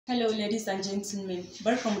Hello ladies and gentlemen,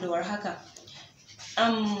 barkamu da warhaka.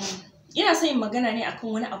 Ina son yin magana ne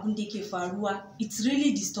akan wani abun da yake faruwa. It's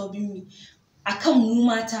really disturbing me. Akan mu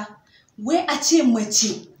mata, wai a ce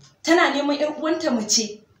mace tana neman ƴar uwanta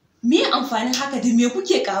mace. Me amfanin haka da me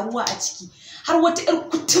kuke karuwa a ciki? Har wata ƴar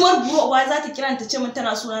kutumar burowa za ta kira ta ce min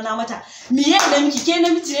tana suna na mata. Me ya na miki? Ke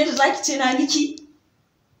namiji ne da zaki ce na miki?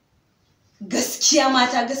 Gaskiya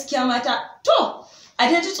mata. To, a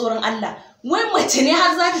dai ji tsoron Allah. Wai mace ne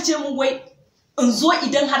har za ta ce mun wai in zo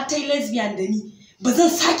idan har ta yi lesbian da ni ba zan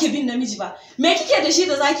sake bin namiji ba. Me kike da shi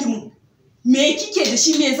da zaki mun? Me kike da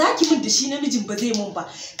shi me zaki mun da shi namijin ba zai mun ba?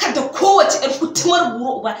 Kada kowace ƴar kutumar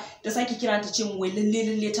buro uba da sake kira ta ce mun wai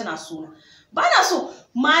lalle tana sona. Ba na so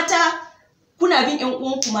mata kuna bin ƴan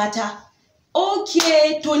uwanku mata.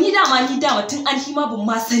 Okay, to ni dama tun an hima ban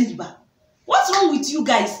ma sani ba. What's wrong with you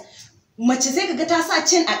guys? Mace sai kaga ta sa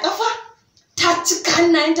chain a kafa, ta cika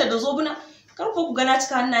hannayenta da zobuna. Karfa ku ga na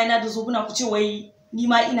cika hannayena da zobuna ku ce wai ni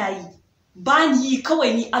ma ina yi. Ba ni yi,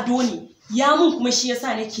 kawai ni ado ne. Ya mun kuma shi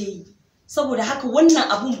yasa nake yi. Saboda haka wannan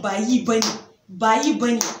abun ba yi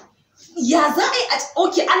bane. Ya za a yi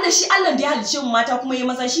okay, Allah shi Allah da ya halice mu mata kuma ya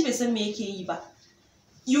maza shi bai san me yake yi ba.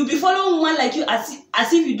 You be following one like you as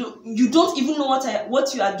if you don't even know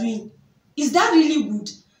what you are doing. Is that really good?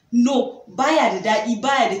 No, baya da daɗi,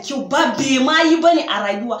 baya da kyau, ba bai ma yi bane a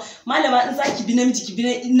rayuwa. Malama in za ki bi namiji ki bi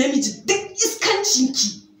namiji duk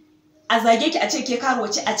iskancinki. A zage ki a ce ke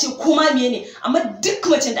karuwa ce, a ce kuma mene, amma duk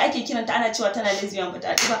macen da ake kiranta ana cewa tana lesbian ba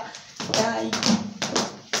ta ci ba.